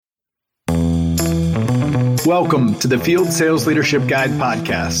Welcome to the Field Sales Leadership Guide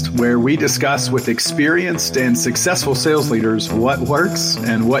podcast, where we discuss with experienced and successful sales leaders what works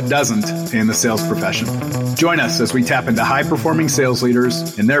and what doesn't in the sales profession. Join us as we tap into high-performing sales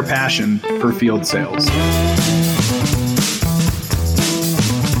leaders and their passion for field sales.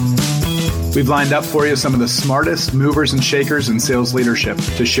 We've lined up for you some of the smartest movers and shakers in sales leadership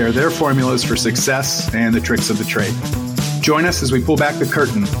to share their formulas for success and the tricks of the trade. Join us as we pull back the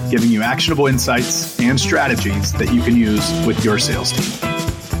curtain, giving you actionable insights and strategies that you can use with your sales team.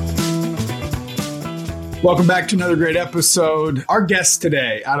 Welcome back to another great episode. Our guest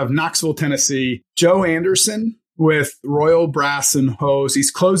today out of Knoxville, Tennessee, Joe Anderson with Royal Brass and Hose.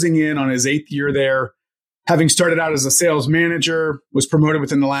 He's closing in on his 8th year there. Having started out as a sales manager, was promoted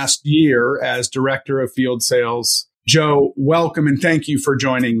within the last year as director of field sales. Joe, welcome and thank you for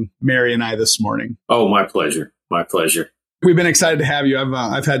joining Mary and I this morning. Oh, my pleasure. My pleasure. We've been excited to have you.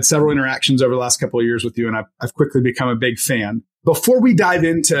 I've had several interactions over the last couple of years with you, and I've quickly become a big fan. Before we dive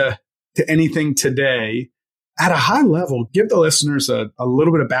into anything today, at a high level, give the listeners a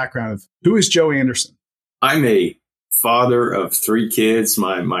little bit of background of who is Joe Anderson? I'm a father of 3 kids.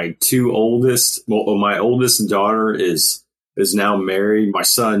 My oldest daughter is now married. My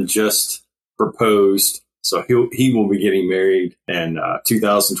son just proposed, so he will be getting married in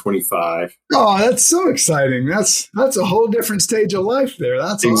 2025. Oh, that's so exciting! That's a whole different stage of life there.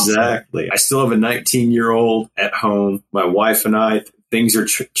 That's exactly. Awesome. I still have a 19-year-old at home. My wife and I, things are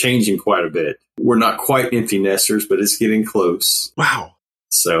changing quite a bit. We're not quite empty nesters, but it's getting close. Wow!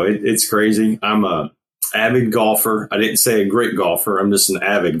 So it's crazy. I'm a avid golfer. I didn't say a great golfer. I'm just an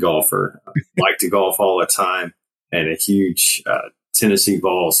avid golfer. I like to golf all the time, and a huge Tennessee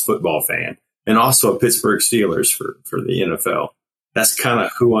Vols football fan. And also a Pittsburgh Steelers for the NFL. That's kind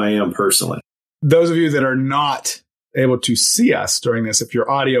of who I am personally. Those of you that are not able to see us during this, if you're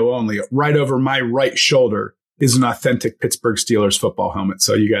audio only, right over my right shoulder is an authentic Pittsburgh Steelers football helmet.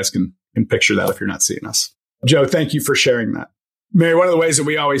 So you guys can picture that if you're not seeing us. Joe, thank you for sharing that. Mary, one of the ways that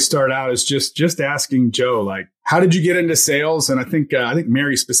we always start out is just asking Joe, like, how did you get into sales? And I think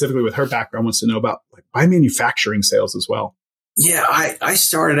Mary specifically with her background wants to know about why manufacturing sales as well. Yeah, I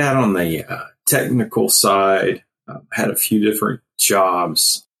started out on the technical side, had a few different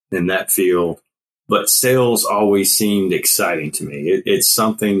jobs in that field, but sales always seemed exciting to me. It's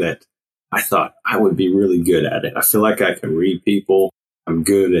something that I thought I would be really good at it. I feel like I can read people. I'm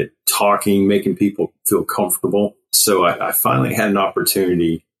good at talking, making people feel comfortable. So I finally had an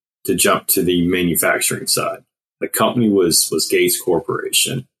opportunity to jump to the manufacturing side. The company was Gates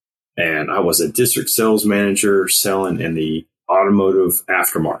Corporation, and I was a district sales manager selling in the automotive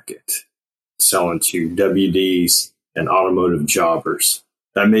aftermarket, selling to WDs and automotive jobbers.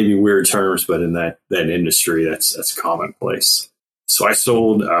 That may be weird terms, but in that industry, that's commonplace. So I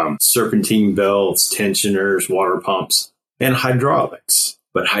sold serpentine belts, tensioners, water pumps, and hydraulics.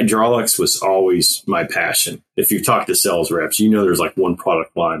 But hydraulics was always my passion. If you talk to sales reps, there's like one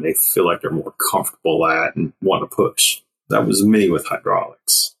product line they feel like they're more comfortable at and want to push. That was me with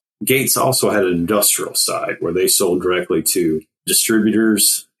hydraulics. Gates also had an industrial side where they sold directly to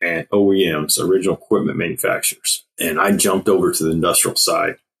distributors and OEMs, original equipment manufacturers. And I jumped over to the industrial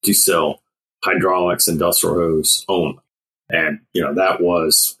side to sell hydraulics, industrial hose only. And, that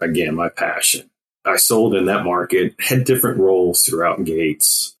was, again, my passion. I sold in that market, had different roles throughout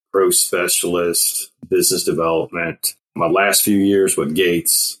Gates, pro specialist, business development. My last few years with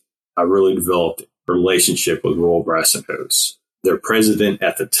Gates, I really developed a relationship with Royal Brass and Hose. Their president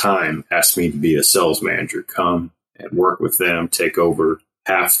at the time asked me to be a sales manager, come and work with them, take over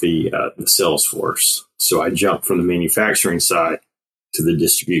half the sales force. So I jumped from the manufacturing side to the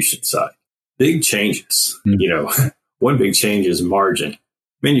distribution side. Big changes. Mm-hmm. One big change is margin.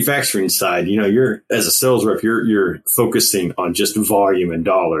 Manufacturing side, you're as a sales rep, you're focusing on just volume and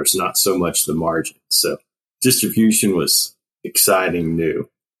dollars, not so much the margin. So distribution was exciting,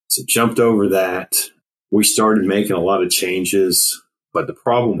 new. So jumped over that. We started making a lot of changes, but the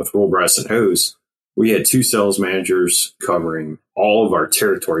problem with Royal Brass and Hose, we had 2 sales managers covering all of our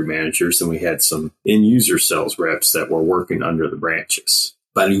territory managers, and we had some end-user sales reps that were working under the branches.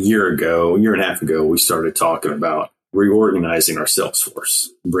 About a year and a half ago, we started talking about reorganizing our sales force,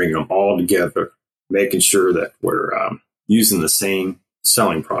 bringing them all together, making sure that we're using the same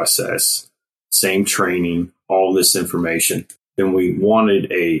selling process, same training, all this information. Then we wanted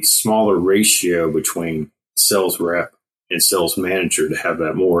a smaller ratio between sales rep and sales manager to have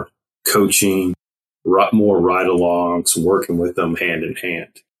that more coaching, more ride-alongs, working with them hand in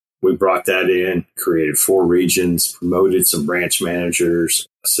hand. We brought that in, created 4 regions, promoted some branch managers,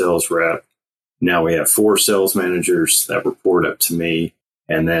 a sales rep. Now we have 4 sales managers that report up to me.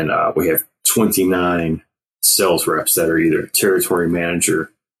 And then we have 29 sales reps that are either territory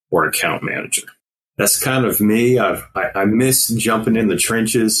manager or account manager. That's kind of me. I miss jumping in the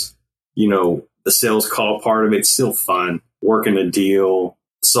trenches. The sales call part of it's still fun, working a deal,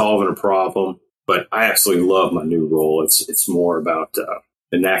 solving a problem. But I absolutely love my new role. It's more about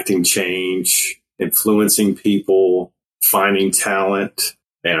enacting change, influencing people, finding talent,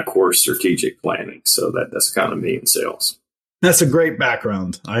 and of course, strategic planning. So that's kind of me in sales. That's a great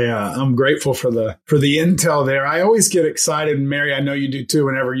background. I'm grateful for the intel there. I always get excited, and Mary, I know you do too,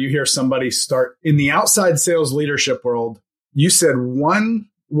 whenever you hear somebody start in the outside sales leadership world. You said one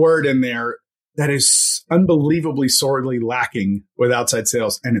word in there that is unbelievably sorely lacking with outside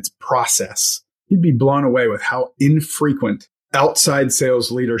sales, and it's process. You'd be blown away with how infrequent outside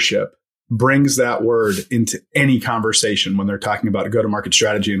sales leadership brings that word into any conversation when they're talking about a go-to-market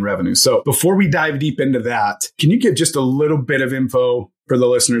strategy and revenue. So before we dive deep into that, can you give just a little bit of info for the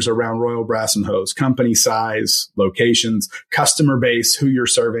listeners around Royal Brass and Hose, company size, locations, customer base, who you're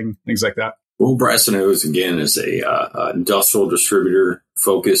serving, things like that? Royal Brass and Hose, again, is a industrial distributor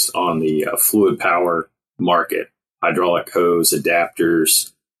focused on the fluid power market, hydraulic hose,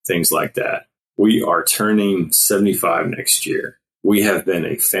 adapters, things like that. We are turning 75 next year. We have been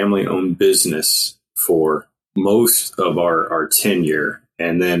a family-owned business for most of our tenure.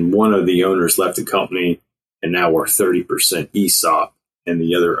 And then one of the owners left the company, and now we're 30% ESOP, and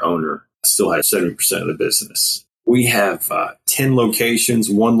the other owner still has 70% of the business. We have 10 locations,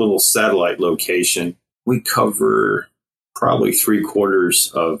 one little satellite location. We cover probably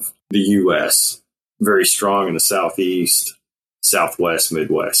 3/4 of the U.S., very strong in the Southeast, Southwest,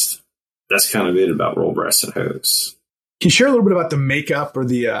 Midwest. That's kind of it about Royal Brass and Hose. Can you share a little bit about the makeup or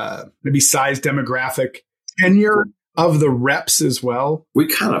the maybe size, demographic, tenure of the reps as well? We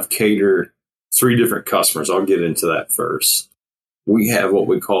kind of cater 3 different customers. I'll get into that first. We have what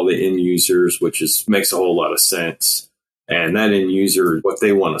we call the end users, which makes a whole lot of sense. And that end user, what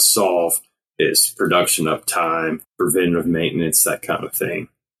they want to solve is production uptime, preventive maintenance, that kind of thing.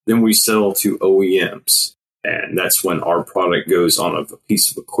 Then we sell to OEMs, and that's when our product goes on a piece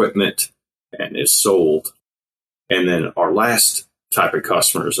of equipment and is sold. And then our last type of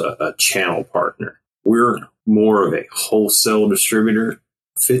customer is a channel partner. We're more of a wholesale distributor.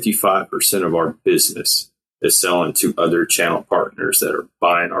 55% of our business is selling to other channel partners that are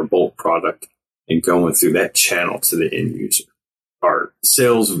buying our bulk product and going through that channel to the end user. Our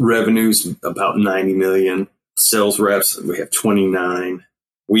sales revenue's about $90 million. Sales reps, we have 29.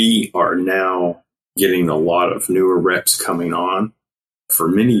 We are now getting a lot of newer reps coming on. For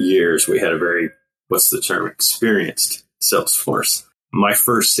many years, we had a very experienced sales force. My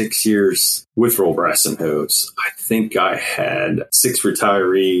first 6 years with Royal Brass and Hose, I think I had 6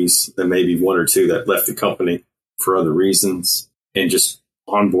 retirees, then maybe 1 or 2 that left the company for other reasons, and just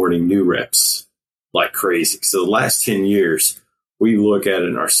onboarding new reps like crazy. So the last 10 years, we look at it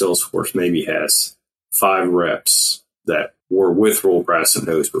and our sales force maybe has 5 reps that were with Royal Brass and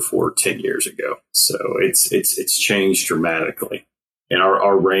Hose before 10 years ago. So it's changed dramatically. And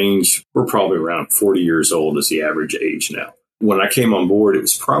our range, we're probably around 40 years old is the average age now. When I came on board, it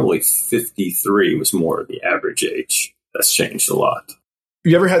was probably 53 was more of the average age. That's changed a lot.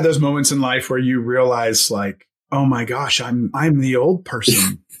 You ever had those moments in life where you realize like, oh my gosh, I'm the old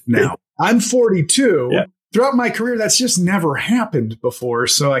person now. I'm 42. Yeah. Throughout my career, that's just never happened before.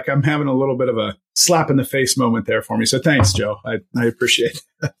 So like I'm having a little bit of a slap in the face moment there for me. So thanks, Joe. I appreciate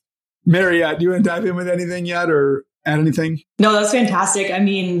it. Mary, do you want to dive in with anything yet or add anything? No, that's fantastic. I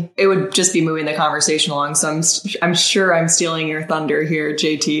mean, it would just be moving the conversation along. So I'm sure I'm stealing your thunder here,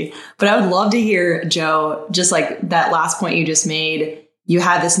 JT. But I would love to hear, Joe, just like that last point you just made. You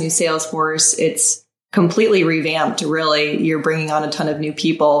had this new sales force. It's completely revamped, really. You're bringing on a ton of new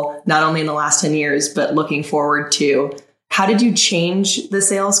people, not only in the last 10 years, but looking forward to. How did you change the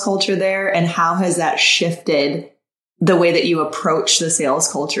sales culture there? And how has that shifted the way that you approach the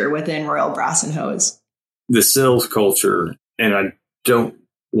sales culture within Royal Brass and Hose? The sales culture, and I don't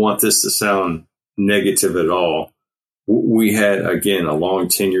want this to sound negative at all. We had, again, a long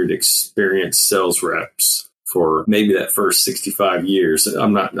tenured experienced sales reps for maybe that first 65 years.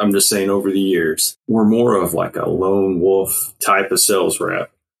 I'm just saying over the years, we're more of like a lone wolf type of sales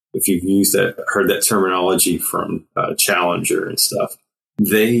rep. If you've heard that terminology from Challenger and stuff,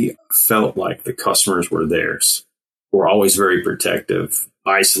 they felt like the customers were theirs. We're always very protective,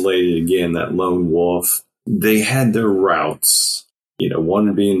 isolated again, that lone wolf. They had their routes,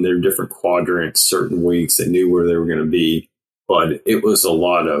 one being their different quadrants, certain weeks, they knew where they were going to be. But it was a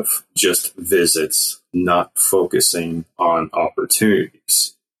lot of just visits, not focusing on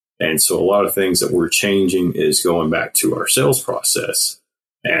opportunities. And so a lot of things that we're changing is going back to our sales process.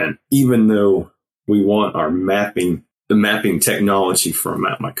 And even though we want the mapping technology from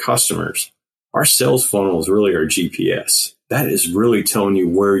my customers. Our sales funnel is really our GPS. That is really telling you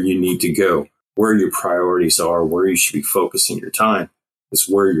where you need to go, where your priorities are, where you should be focusing your time. It's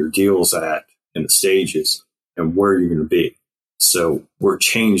where your deal's at in the stages and where you're going to be. So we're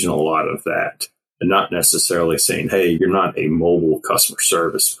changing a lot of that and not necessarily saying, hey, you're not a mobile customer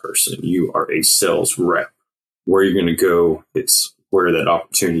service person. You are a sales rep. Where you're going to go, it's where that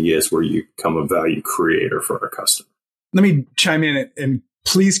opportunity is, where you become a value creator for our customer. Let me chime in and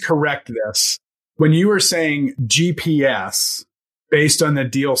please correct this. When you were saying GPS based on the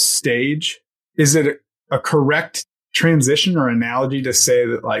deal stage, is it a correct transition or analogy to say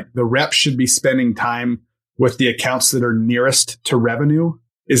that like the rep should be spending time with the accounts that are nearest to revenue?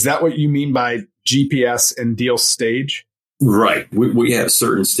 Is that what you mean by GPS and deal stage? Right. We have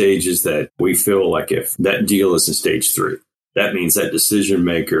certain stages that we feel like if that deal is in stage 3, that means that decision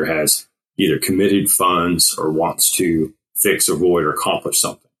maker has either committed funds or wants to fix, avoid, or accomplish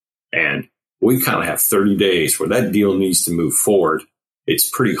something. And we kind of have 30 days where that deal needs to move forward. It's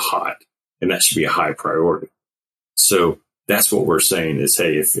pretty hot, and that should be a high priority. So that's what we're saying is,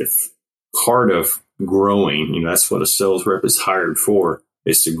 hey, if part of growing, that's what a sales rep is hired for,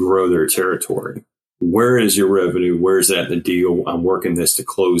 is to grow their territory. Where is your revenue? Where's that in the deal? I'm working this to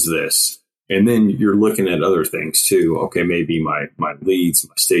close this. And then you're looking at other things too. Okay, maybe my leads,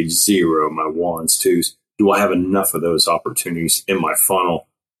 my stage 0, my 1s, 2s. Do I have enough of those opportunities in my funnel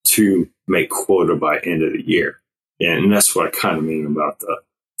to make quota by end of the year? And that's what I kind of mean about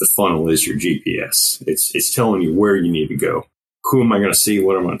the funnel is your GPS. It's telling you where you need to go. Who am I going to see?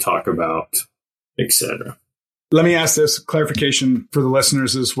 What I'm going to talk about, etc. Let me ask this clarification for the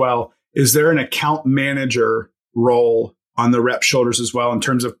listeners as well. Is there an account manager role on the rep shoulders as well in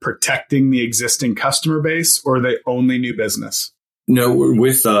terms of protecting the existing customer base, or are they only new business? No, we're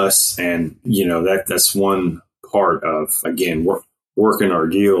with us. And, that's one part of, again, working our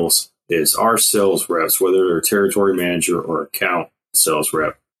deals is our sales reps, whether they're a territory manager or account sales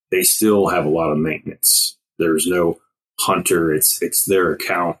rep, they still have a lot of maintenance. There's no hunter. It's their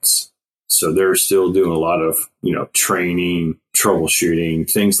accounts. So they're still doing a lot of, training, troubleshooting,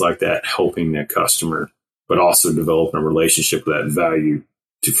 things like that, helping that customer, but also developing a relationship with that value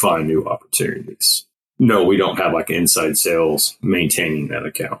to find new opportunities. No, we don't have like inside sales maintaining that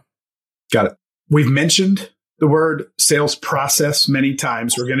account. Got it. We've mentioned the word sales process many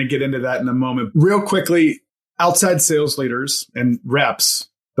times. We're going to get into that in a moment. Real quickly, outside sales leaders and reps,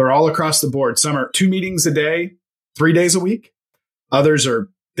 they're all across the board. Some are 2 meetings a day, 3 days a week. Others are,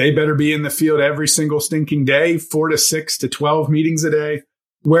 they better be in the field every single stinking day, 4 to 6 to 12 meetings a day.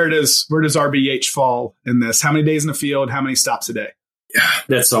 Where does RBH fall in this? How many days in the field? How many stops a day? Yeah,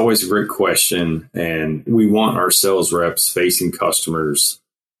 that's always a great question. And we want our sales reps facing customers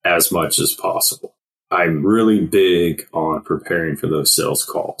as much as possible. I'm really big on preparing for those sales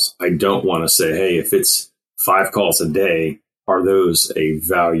calls. I don't want to say, hey, if it's 5 calls a day, are those a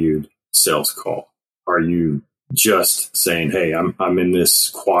valued sales call? Are you just saying, hey, I'm in this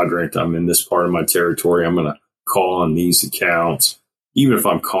quadrant, I'm in this part of my territory, I'm going to call on these accounts. Even if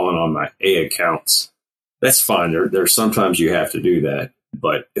I'm calling on my A accounts, that's fine. There's sometimes you have to do that.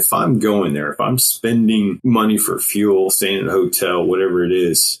 But if I'm going there, if I'm spending money for fuel, staying in a hotel, whatever it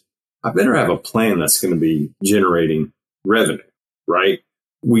is, I better have a plan that's going to be generating revenue, right?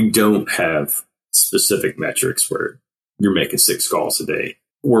 We don't have specific metrics where you're making 6 calls a day.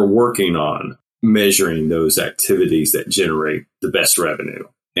 We're working on measuring those activities that generate the best revenue.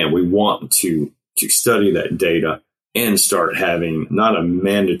 And we want to study that data and start having not a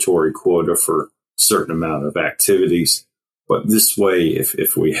mandatory quota for a certain amount of activities. But this way,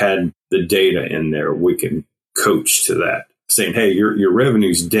 if we had the data in there, we can coach to that, saying, hey, your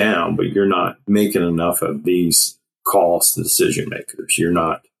revenue's down, but you're not making enough of these calls to decision makers. You're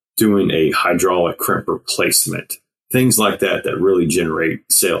not doing a hydraulic crimper placement, things like that really generate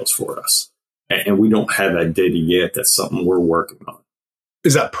sales for us. And we don't have that data yet. That's something we're working on.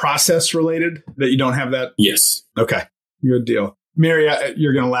 Is that process related that you don't have that? Yes. Okay. Good deal. Mary,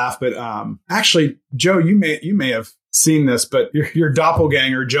 you're going to laugh, but actually, Joe, you may have seen this, but your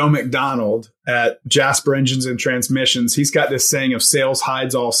doppelganger, Joe McDonald at Jasper Engines and Transmissions, he's got this saying of sales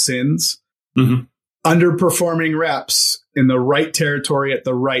hides all sins. Mm-hmm. Underperforming reps in the right territory at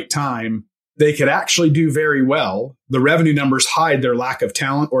the right time, they could actually do very well. The revenue numbers hide their lack of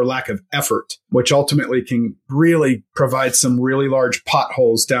talent or lack of effort, which ultimately can really provide some really large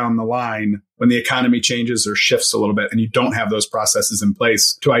potholes down the line when the economy changes or shifts a little bit and you don't have those processes in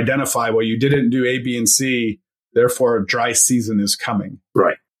place to identify, well, you didn't do A, B, and C, therefore a dry season is coming.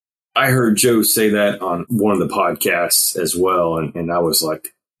 Right. I heard Joe say that on one of the podcasts as well. And I was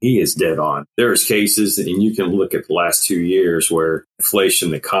like, he is dead on. There's cases, and you can look at the last 2 years where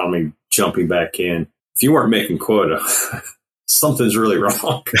inflation, the economy jumping back in. If you weren't making quota, something's really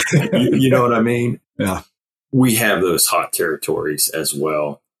wrong. You know what I mean? Yeah. We have those hot territories as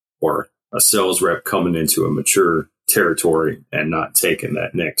well, or a sales rep coming into a mature territory and not taking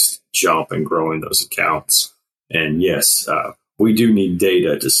that next jump and growing those accounts. And yes, we do need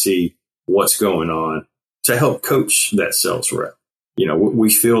data to see what's going on to help coach that sales rep. You know, we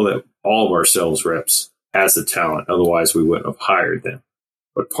feel that all of our sales reps has the talent. Otherwise, we wouldn't have hired them.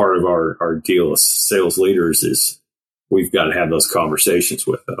 But part of our deal as sales leaders is we've got to have those conversations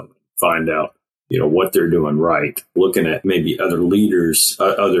with them, find out, you know, what they're doing right, looking at maybe other leaders,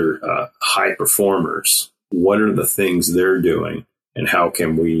 other high performers. What are the things they're doing and how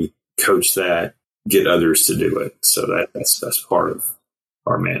can we coach that, get others to do it? So that's part of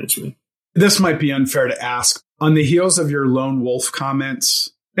our management. This might be unfair to ask. On the heels of your lone wolf comments,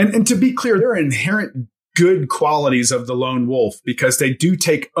 and to be clear, there are inherent good qualities of the lone wolf because they do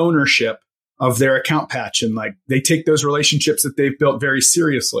take ownership of their account patch and like they take those relationships that they've built very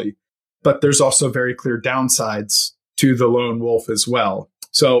seriously. But there's also very clear downsides to the lone wolf as well.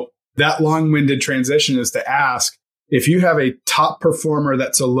 So that long-winded transition is to ask, if you have a top performer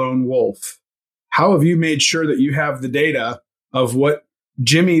that's a lone wolf, how have you made sure that you have the data of what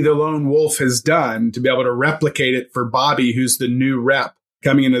Jimmy the lone wolf has done to be able to replicate it for Bobby, who's the new rep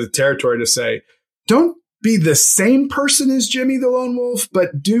coming into the territory, to say, don't be the same person as Jimmy the lone wolf,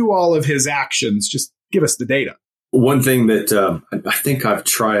 but do all of his actions. Just give us the data. One thing that I think I've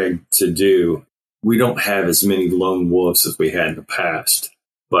tried to do, we don't have as many lone wolves as we had in the past,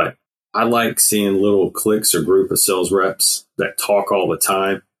 but I like seeing little cliques or group of sales reps that talk all the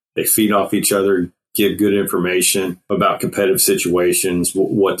time. They feed off each other, give good information about competitive situations,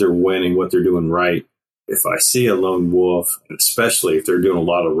 what they're winning, what they're doing right. If I see a lone wolf, and especially if they're doing a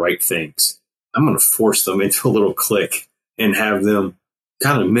lot of right things, I'm going to force them into a little clique and have them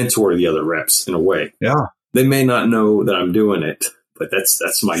kind of mentor the other reps in a way. Yeah. They may not know that I'm doing it, but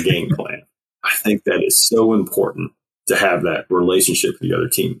that's my game plan. I think that is so important to have that relationship with the other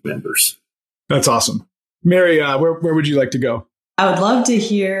team members. That's awesome. Mary, where would you like to go? I would love to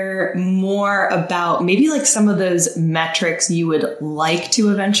hear more about maybe like some of those metrics you would like to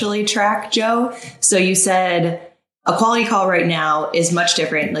eventually track, Joe. So you said a quality call right now is much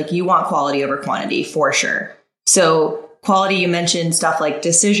different. Like you want quality over quantity for sure. So quality, you mentioned stuff like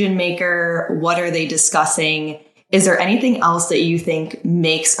decision maker. What are they discussing? Is there anything else that you think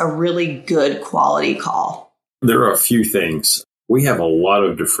makes a really good quality call? There are a few things. We have a lot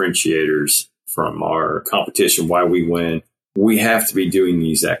of differentiators from our competition, why we win. We have to be doing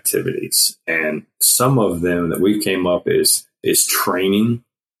these activities. And some of them that we came up is training.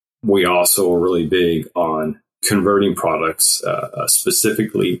 We also are really big on converting products,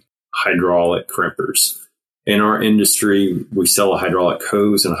 specifically hydraulic crimpers. In our industry, we sell a hydraulic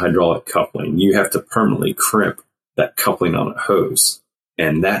hose and a hydraulic coupling. You have to permanently crimp that coupling on a hose.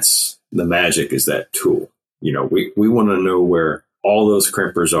 And that's the magic, is that tool. You know, we want to know where all those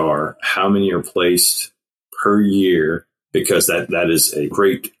crimpers are, how many are placed per year, because that is a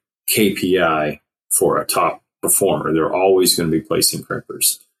great KPI for a top performer. They're always going to be placing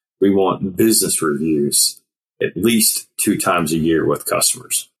crimpers. We want business reviews at least 2 times a year with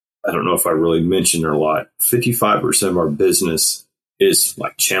customers. I don't know if I really mentioned it a lot. 55% of our business is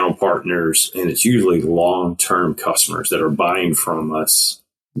like channel partners, and it's usually long-term customers that are buying from us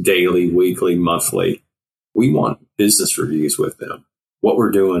daily, weekly, monthly. We want business reviews with them. What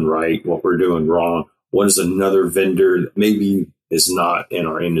we're doing right, what we're doing wrong. What is another vendor that maybe is not in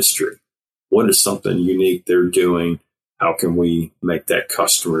our industry? What is something unique they're doing? How can we make that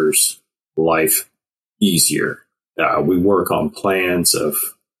customer's life easier? We work on plans of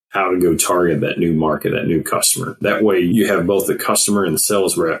how to go target that new market, that new customer. That way you have both the customer and the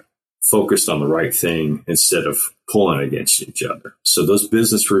sales rep focused on the right thing instead of pulling against each other. So those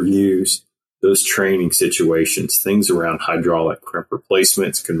business reviews, those training situations, things around hydraulic crimper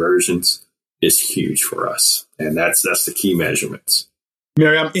placements, conversions, is huge for us. And that's the key measurements.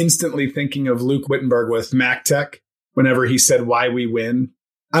 Mary, I'm instantly thinking of Luke Wittenberg with MacTech whenever he said why we win.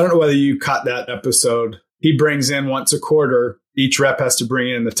 I don't know whether you caught that episode. He brings in once a quarter. Each rep has to bring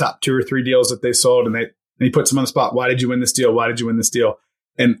in the top 2 or 3 deals that they sold, and he puts them on the spot. Why did you win this deal? Why did you win this deal?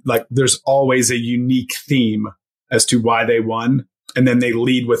 And like, there's always a unique theme as to why they won. And then they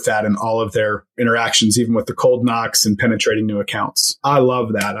lead with that in all of their interactions, even with the cold knocks and penetrating new accounts. I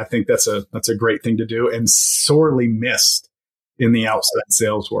love that. I think that's a great thing to do and sorely missed in the outside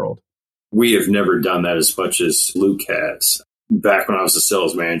sales world. We have never done that as much as Luke has. Back when I was a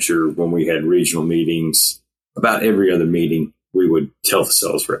sales manager, when we had regional meetings, about every other meeting, we would tell the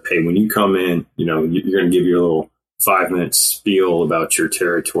sales rep, hey, when you come in, you're going to give your little 5-minute spiel about your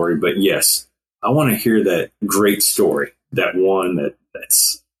territory. But yes, I want to hear that great story, that one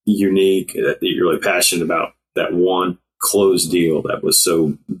that's unique, that you're really passionate about, that one closed deal that was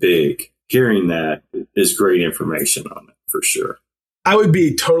so big. Hearing that is great information on it for sure. I would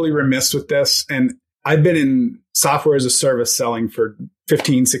be totally remiss with this. And I've been in software as a service selling for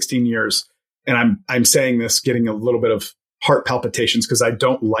 15, 16 years. And I'm saying this, getting a little bit of heart palpitations because I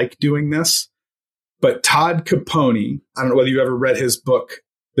don't like doing this. But Todd Caponi, I don't know whether you ever read his book,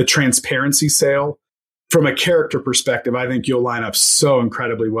 The Transparency Sale. From a character perspective, I think you'll line up so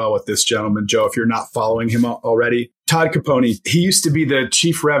incredibly well with this gentleman, Joe, if you're not following him already. Todd Caponi, he used to be the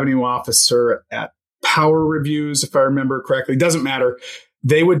chief revenue officer at Power Reviews, if I remember correctly. Doesn't matter.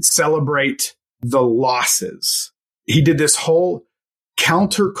 They would celebrate the losses. He did this whole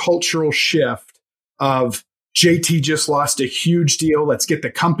countercultural shift of JT just lost a huge deal. Let's get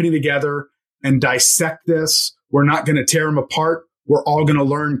the company together and dissect this. We're not going to tear them apart. We're all going to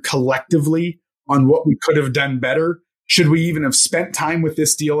learn collectively on what we could have done better. Should we even have spent time with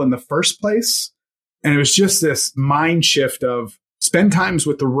this deal in the first place? And it was just this mind shift of spend times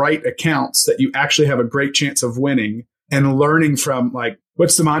with the right accounts that you actually have a great chance of winning, and learning from, like,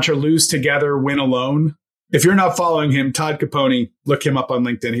 what's the mantra? Lose together, win alone. If you're not following him, Todd Caponi, look him up on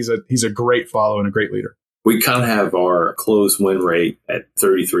LinkedIn. He's a great follow and a great leader. We kind of have our close win rate at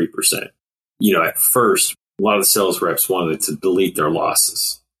 33%. At first, a lot of the sales reps wanted to delete their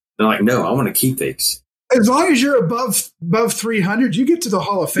losses. They're like, no, I want to keep these. As long as you're above 300, you get to the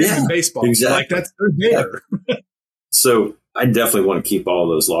Hall of Fame in baseball. Exactly. Like, that's there. So I definitely want to keep all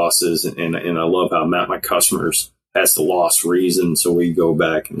those losses. And I love how Matt, my customers, has the loss reason. So we go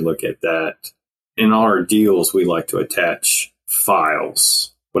back and look at that. In our deals, we like to attach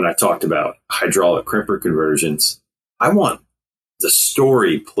files. When I talked about hydraulic crimper conversions, I want the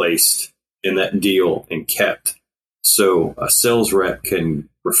story placed in that deal and kept. So a sales rep can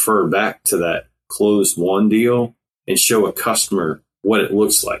refer back to that closed one deal and show a customer what it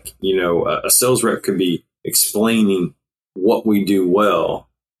looks like. A sales rep could be explaining what we do well,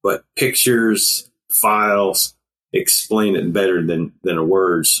 but pictures, files explain it better than the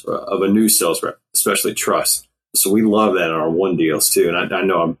words of a new sales rep, especially trust. So we love that in our one deals too. And I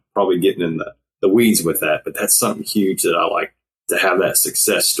know I'm probably getting in the weeds with that, but that's something huge that I like to have, that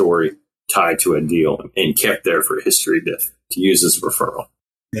success story tied to a deal and kept there for history to use as a referral.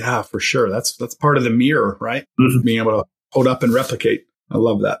 Yeah, for sure. That's part of the mirror, right? Mm-hmm. Being able to hold up and replicate. I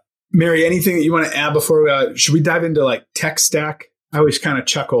love that. Mary, anything that you want to add before should we dive into like tech stack? I always kind of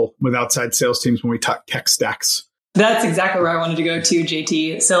chuckle with outside sales teams when we talk tech stacks. That's exactly where I wanted to go to,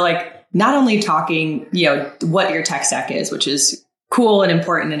 JT. So not only talking, what your tech stack is, which is cool and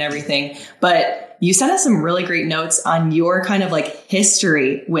important and everything, but you sent us some really great notes on your kind of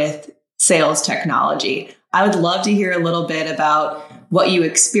history with sales technology. I would love to hear a little bit about what you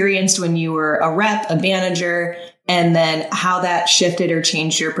experienced when you were a rep, a manager, and then how that shifted or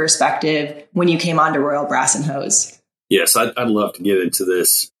changed your perspective when you came on to Royal Brass and Hose. Yes, I'd love to get into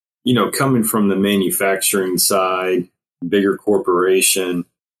this. Coming from the manufacturing side, bigger corporation,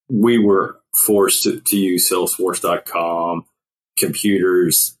 we were forced to use Salesforce.com,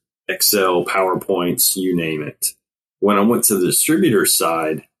 computers, Excel, PowerPoints, you name it. When I went to the distributor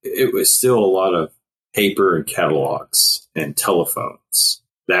side, it was still a lot of paper and catalogs and telephones.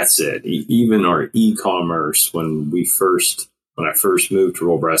 That's it. Even our e-commerce, when I first moved to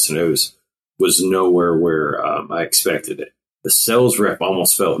Royal Brass and Hose, was nowhere where I expected it. The sales rep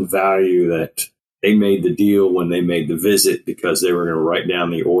almost felt value that they made the deal when they made the visit because they were going to write down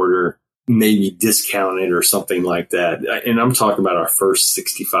the order, maybe discount it or something like that. And I'm talking about our first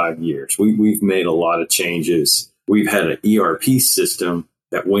 65 years. We've made a lot of changes. We've had an ERP system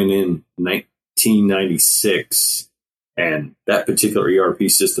that went in 1996. And that particular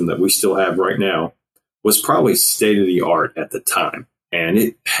ERP system that we still have right now was probably state of the art at the time. And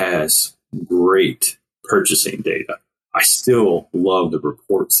it has great purchasing data. I still love the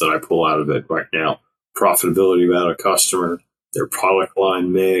reports that I pull out of it right now. Profitability about a customer, their product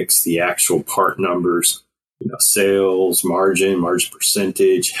line mix, the actual part numbers, sales, margin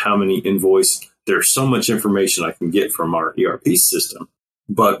percentage, how many invoice. There's so much information I can get from our ERP system,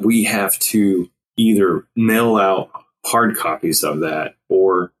 but we have to either mail out hard copies of that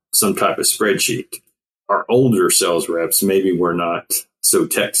or some type of spreadsheet. Our older sales reps, maybe we're not so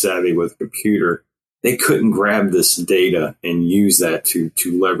tech savvy with a computer. They couldn't grab this data and use that to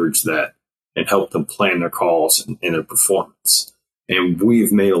leverage that and help them plan their calls and their performance. And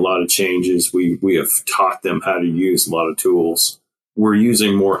we've made a lot of changes. We have taught them how to use a lot of tools. We're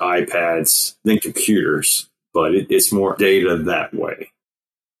using more iPads than computers. but it's more data that way.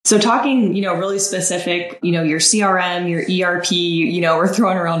 So talking, really specific, your CRM, your ERP, we're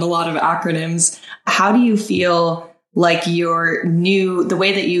throwing around a lot of acronyms. How do you feel like the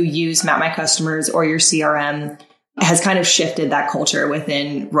way that you use Map My Customers or your CRM has kind of shifted that culture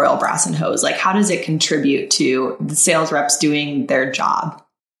within Royal Brass and Hose? Like, how does it contribute to the sales reps doing their job?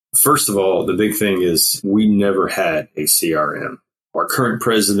 First of all, the big thing is we never had a CRM. Our current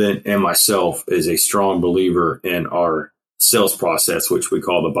president and myself is a strong believer in our sales process, which we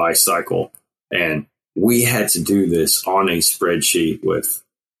call the buy cycle. And we had to do this on a spreadsheet with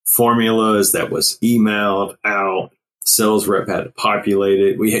formulas that was emailed out. Sales rep had to populate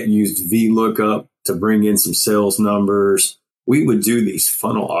it. We had used VLOOKUP to bring in some sales numbers. We would do these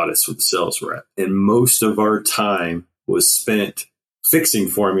funnel audits with the sales rep. And most of our time was spent fixing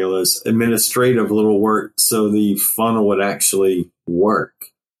formulas, administrative little work, so the funnel would actually work.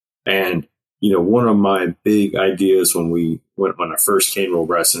 And one of my big ideas when I first came to Royal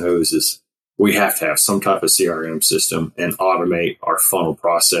Brass and Hose is we have to have some type of CRM system and automate our funnel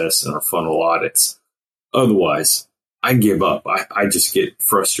process and our funnel audits. Otherwise, I give up. I just get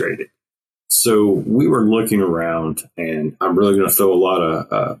frustrated. So we were looking around, and I'm really going to throw a lot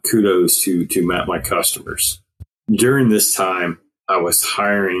of kudos to Map My Customers. During this time, I was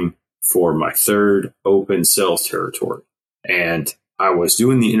hiring for my third open sales territory, and I was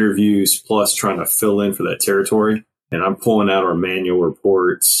doing the interviews plus trying to fill in for that territory. And I'm pulling out our manual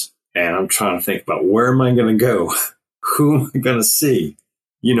reports, and I'm trying to think about where am I going to go? Who am I going to see?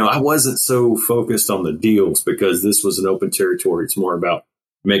 I wasn't so focused on the deals because this was an open territory. It's more about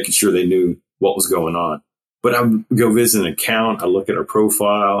making sure they knew what was going on. But I would go visit an account. I look at our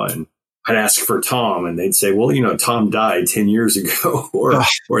profile, and I'd ask for Tom, and they'd say, well, Tom died 10 years ago or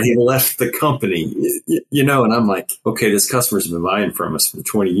he left the company, and I'm like, okay, this customer's been buying from us for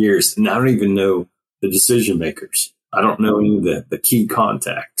 20 years. And I don't even know the decision makers. I don't know any of the key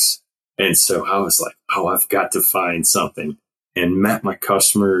contacts. And so I was like, I've got to find something and Map My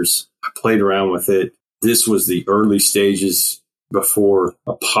Customers. I played around with it. This was the early stages before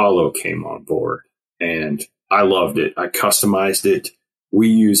Apollo came on board, and I loved it. I customized it. We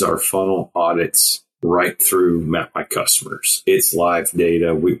use our funnel audits right through Map My Customers. It's live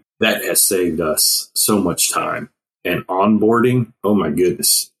data. That has saved us so much time. And onboarding, oh my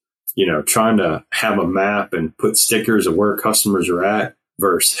goodness, trying to have a map and put stickers of where customers are at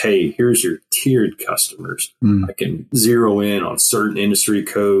versus, hey, here's your tiered customers. I can zero in on certain industry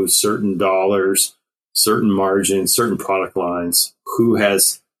codes, certain dollars, certain margins, certain product lines, who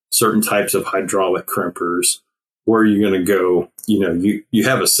has certain types of hydraulic crimpers. Where are you going to go? You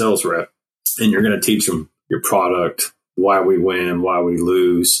have a sales rep and you're going to teach them your product, why we win, why we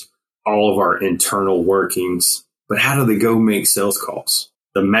lose, all of our internal workings. But how do they go make sales calls?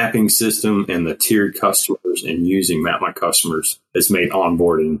 The mapping system and the tiered customers and using Map My Customers has made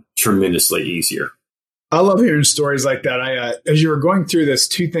onboarding tremendously easier. I love hearing stories like that. As you were going through this,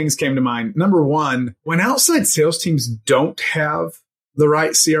 two things came to mind. Number one, when outside sales teams don't have the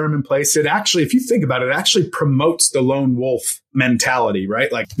right CRM in place, it actually, if you think about it, it actually promotes the lone wolf mentality,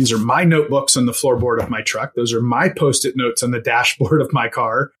 right? Like, these are my notebooks on the floorboard of my truck. Those are my Post-it notes on the dashboard of my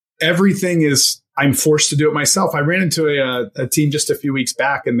car. Everything is, I'm forced to do it myself. I ran into a team just a few weeks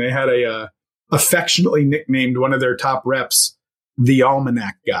back, and they had affectionately nicknamed one of their top reps, the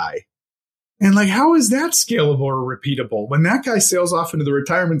Almanac Guy. And like, how is that scalable or repeatable? When that guy sails off into the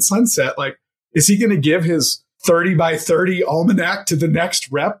retirement sunset, like, is he going to give his 30 by 30 almanac to the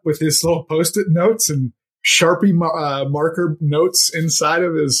next rep with his little Post-it notes and Sharpie marker notes inside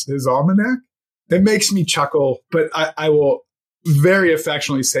of his almanac? It makes me chuckle, but I will very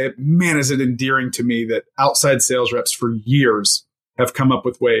affectionately say, man, is it endearing to me that outside sales reps for years have come up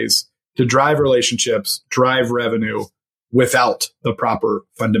with ways to drive relationships, drive revenue without the proper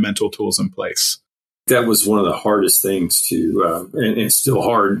fundamental tools in place. That was one of the hardest things to, and it's still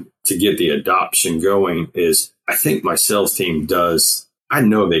hard to get the adoption going, is I think my sales team does, I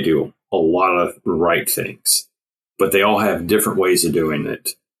know they do a lot of right things, but they all have different ways of doing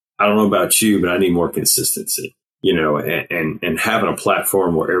it. I don't know about you, but I need more consistency, and having a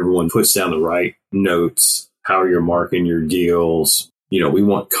platform where everyone puts down the right notes, how you're marking your deals. We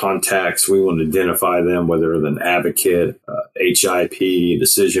want contacts. We want to identify them, whether they're an advocate, HIP,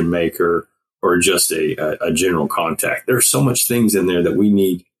 decision maker, or just a general contact. There's so much things in there that we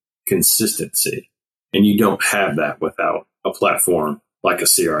need consistency. And you don't have that without a platform like a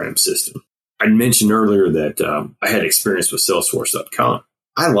CRM system. I mentioned earlier that I had experience with Salesforce.com.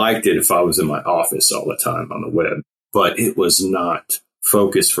 I liked it if I was in my office all the time on the web, but it was not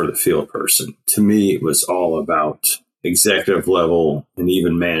focused for the field person. To me, it was all about executive level and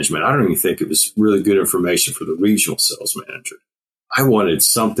even management. I don't even think it was really good information for the regional sales manager. I wanted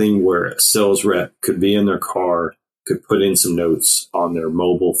something where a sales rep could be in their car, could put in some notes on their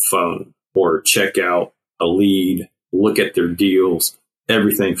mobile phone or check out a lead, look at their deals,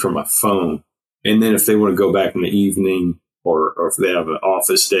 everything from a phone. And then if they want to go back in the evening or if they have an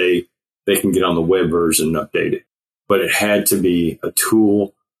office day, they can get on the web version and update it. But it had to be a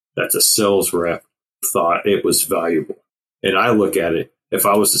tool that the sales rep thought it was valuable. And I look at it, if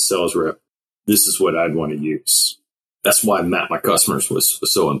I was a sales rep, this is what I'd want to use. That's why Map My Customers was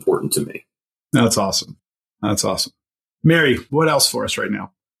so important to me. That's awesome. That's awesome. Mary, what else for us right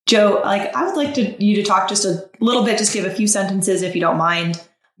now? Joe, I would like you to talk just a little bit, just give a few sentences if you don't mind.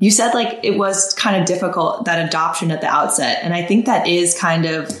 You said it was kind of difficult, that adoption at the outset. And I think that is kind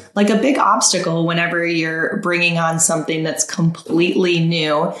of like a big obstacle whenever you're bringing on something that's completely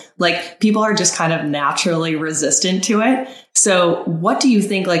new. People are just kind of naturally resistant to it. So what do you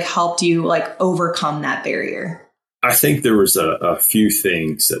think helped you overcome that barrier? I think there was a few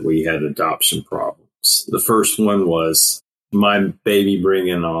things that we had adoption problems. The first one was my baby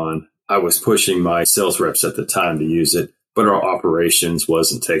bringing on. I was pushing my sales reps at the time to use it, but our operations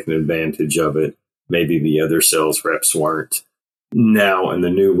wasn't taking advantage of it. Maybe the other sales reps weren't. Now, in the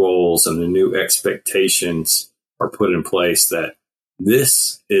new roles and the new expectations are put in place that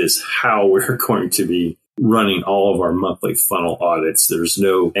this is how we're going to be running all of our monthly funnel audits. There's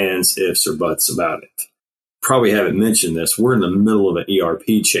no ands, ifs, or buts about it. Probably haven't mentioned this. We're in the middle of an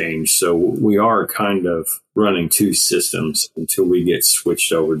ERP change, so we are kind of running two systems until we get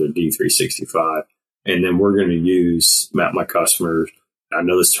switched over to D365. And then we're going to use Map My Customers. I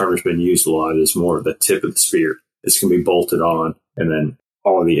know this term has been used a lot as more of the tip of the spear. It's going to be bolted on, and then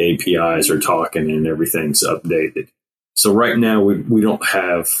all the APIs are talking and everything's updated. So right now, we don't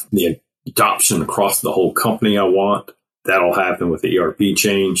have the adoption across the whole company I want. That'll happen with the ERP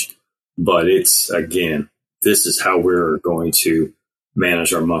change. But it's, again, this is how we're going to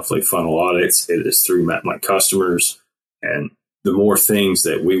manage our monthly funnel audits. It is through Map My Customers. And the more things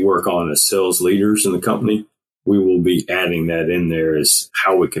that we work on as sales leaders in the company, we will be adding that in there as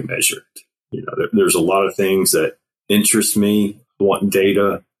how we can measure it. There's a lot of things that interest me, want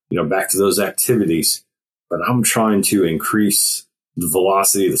data, back to those activities, but I'm trying to increase the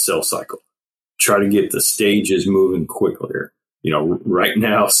velocity of the sales cycle, try to get the stages moving quicker. Right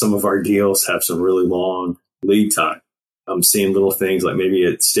now, some of our deals have some really long lead time. I'm seeing little things like maybe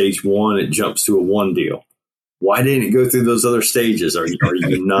at stage 1, it jumps to a 1 deal. Why didn't it go through those other stages? Are you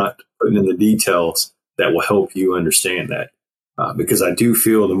not putting in the details that will help you understand that? Because I do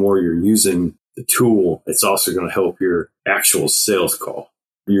feel the more you're using the tool, it's also going to help your actual sales call.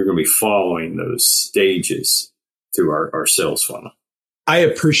 You're going to be following those stages through our sales funnel. I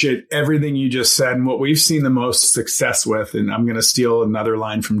appreciate everything you just said, and what we've seen the most success with, and I'm going to steal another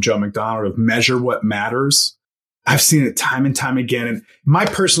line from Joe McDonald, of measure what matters. I've seen it time and time again. And my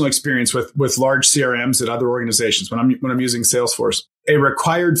personal experience with large CRMs at other organizations, when I'm using Salesforce, a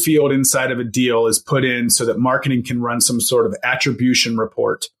required field inside of a deal is put in so that marketing can run some sort of attribution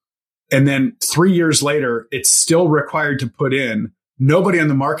report. And then 3 years later, it's still required to put in. Nobody on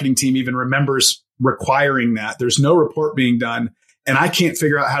the marketing team even remembers requiring that. There's no report being done. And I can't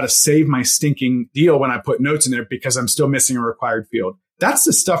figure out how to save my stinking deal when I put notes in there because I'm still missing a required field. That's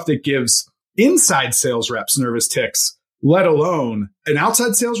the stuff that gives inside sales reps nervous ticks, let alone an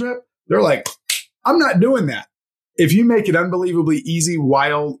outside sales rep. They're like, I'm not doing that. If you make it unbelievably easy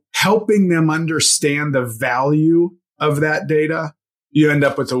while helping them understand the value of that data, you end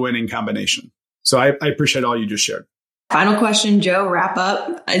up with a winning combination. So I appreciate all you just shared. Final question, Joe, wrap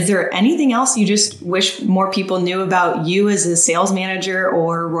up. Is there anything else you just wish more people knew about you as a sales manager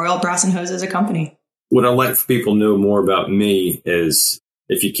or Royal Brass and Hose as a company? What I'd like for people to know more about me is,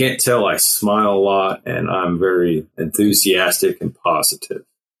 if you can't tell, I smile a lot and I'm very enthusiastic and positive.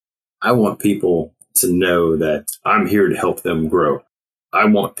 I want people to know that I'm here to help them grow. I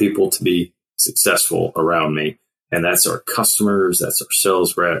want people to be successful around me. And that's our customers, that's our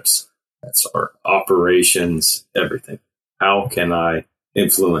sales reps, that's our operations, everything. How can I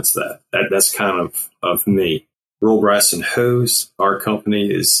influence that? That's kind of me. Royal Brass and Hose, our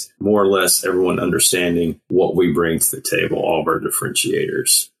company, is more or less everyone understanding what we bring to the table, all of our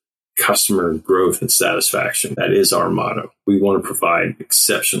differentiators. Customer growth and satisfaction. That is our motto. We want to provide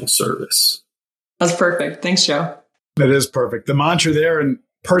exceptional service. That's perfect. Thanks, Joe. That is perfect. The mantra there, and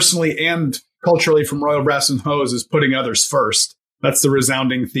personally and culturally from Royal Brass and Hose, is putting others first. That's the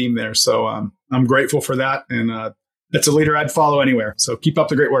resounding theme there. So I'm grateful for that. And that's a leader I'd follow anywhere. So keep up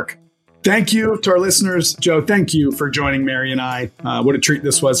the great work. Thank you to our listeners. Joe, thank you for joining Mary and I. What a treat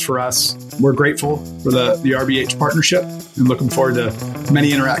this was for us. We're grateful for the RBH partnership and looking forward to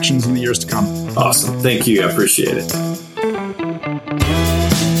many interactions in the years to come. Awesome. Thank you. I appreciate it.